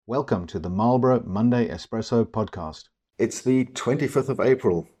Welcome to the Marlborough Monday Espresso podcast. It's the 25th of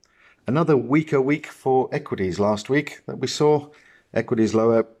April. Another weaker week for equities last week that we saw. Equities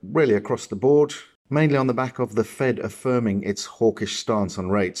lower really across the board, mainly on the back of the Fed affirming its hawkish stance on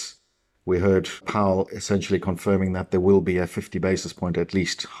rates. We heard Powell essentially confirming that there will be a 50 basis point at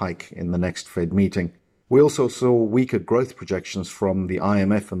least hike in the next Fed meeting. We also saw weaker growth projections from the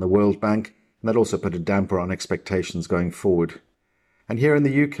IMF and the World Bank, and that also put a damper on expectations going forward. And here in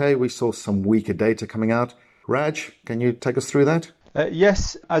the UK, we saw some weaker data coming out. Raj, can you take us through that?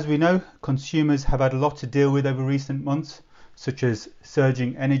 Yes, as we know, consumers have had a lot to deal with over recent months, such as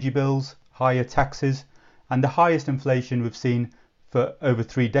surging energy bills, higher taxes, and the highest inflation we've seen for over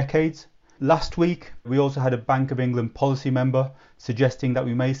 3 decades. Last week, we also had a Bank of England policy member suggesting that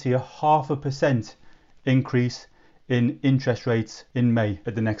we may see a 0.5% increase in interest rates in May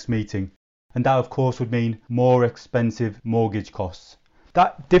at the next meeting. And that, of course, would mean more expensive mortgage costs.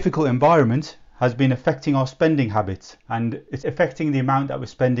 That difficult environment has been affecting our spending habits, and it's affecting the amount that we're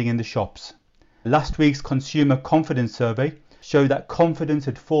spending in the shops. Last week's consumer confidence survey showed that confidence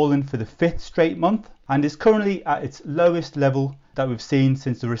had fallen for the 5th straight month and is currently at its lowest level that we've seen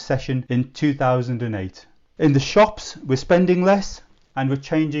since the recession in 2008. In the shops, we're spending less and we're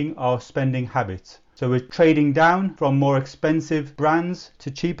changing our spending habits. So we're trading down from more expensive brands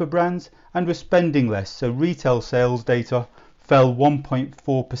to cheaper brands, and we're spending less. So retail sales data fell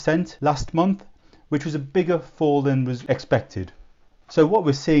 1.4% last month, which was a bigger fall than was expected. So what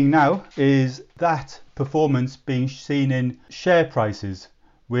we're seeing now is that performance being seen in share prices,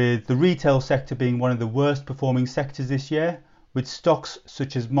 with the retail sector being one of the worst performing sectors this year, with stocks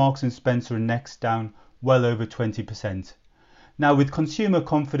such as Marks & Spencer and Next down well over 20%. Now, with consumer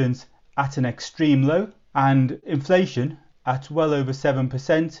confidence at an extreme low and inflation at well over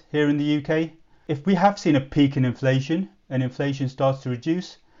 7% here in the UK, if we have seen a peak in inflation and inflation starts to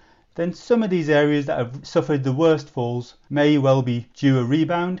reduce, then some of these areas that have suffered the worst falls may well be due a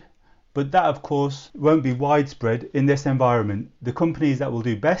rebound, but that of course won't be widespread in this environment. The companies that will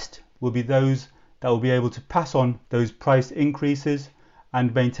do best will be those that will be able to pass on those price increases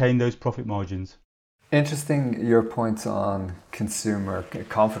and maintain those profit margins. Interesting your point on consumer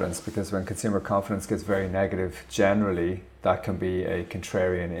confidence, because when consumer confidence gets very negative, generally that can be a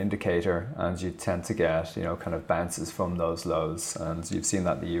contrarian indicator, and you tend to get, kind of bounces from those lows. And you've seen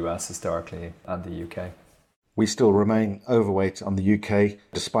that in the US historically and the UK. We still remain overweight on the UK,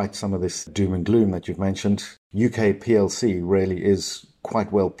 despite some of this doom and gloom that you've mentioned. UK PLC really is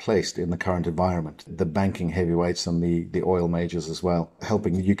quite well placed in the current environment. The banking heavyweights and the oil majors as well,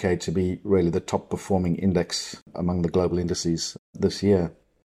 helping the UK to be really the top performing index among the global indices this year.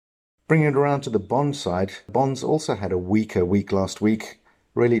 Bringing it around to the bond side, bonds also had a weaker week last week,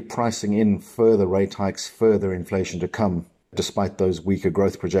 really pricing in further rate hikes, further inflation to come. Despite those weaker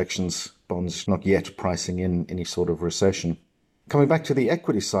growth projections, bonds not yet pricing in any sort of recession. Coming back to the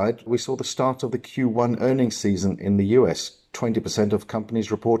equity side, we saw the start of the Q1 earnings season in the US. 20% of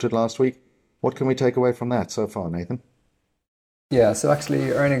companies reported last week. What can we take away from that so far, Nathan? Yeah, so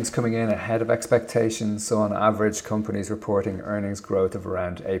actually earnings coming in ahead of expectations. So on average, companies reporting earnings growth of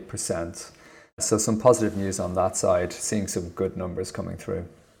around 8%. So some positive news on that side, seeing some good numbers coming through.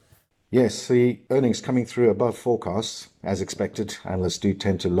 Yes, the earnings coming through above forecasts, as expected. Analysts do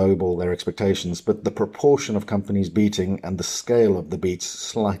tend to lowball their expectations, but the proportion of companies beating and the scale of the beats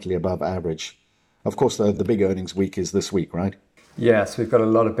slightly above average. Of course, though, the big earnings week is this week, right? Yes, we've got a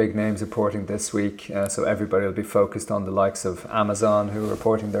lot of big names reporting this week. So everybody will be focused on the likes of Amazon, who are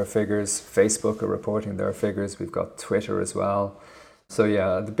reporting their figures. Facebook are reporting their figures. We've got Twitter as well. So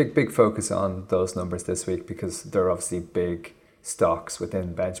yeah, the big focus on those numbers this week, because they're obviously big stocks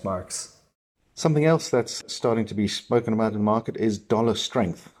within benchmarks. Something else that's starting to be spoken about in the market is dollar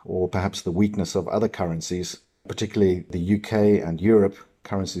strength, or perhaps the weakness of other currencies, particularly the UK and Europe,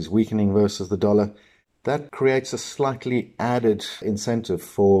 currencies weakening versus the dollar. That creates a slightly added incentive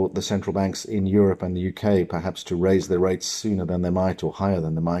for the central banks in Europe and the UK, perhaps to raise their rates sooner than they might or higher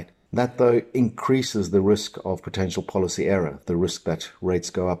than they might. That, though, increases the risk of potential policy error, the risk that rates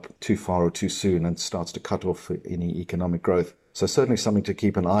go up too far or too soon and starts to cut off any economic growth. So certainly something to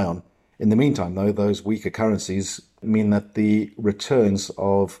keep an eye on. In the meantime, though, those weaker currencies mean that the returns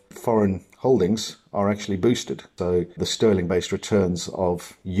of foreign holdings are actually boosted. So the sterling-based returns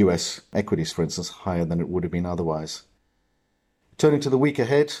of US equities, for instance, higher than it would have been otherwise. Turning to the week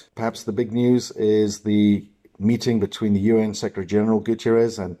ahead, perhaps the big news is the meeting between the UN Secretary General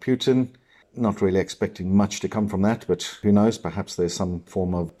Guterres and Putin. Not really expecting much to come from that, but who knows, perhaps there's some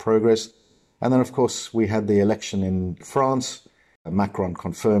form of progress. And then, of course, we had the election in France. Macron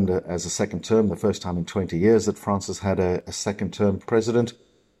confirmed as a second term, the first time in 20 years that France has had a second term president.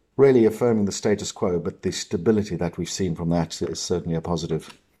 really affirming the status quo, but the stability that we've seen from that is certainly a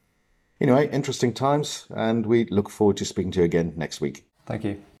positive. Anyway, interesting times, and we look forward to speaking to you again next week. Thank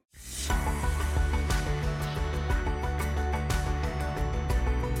you.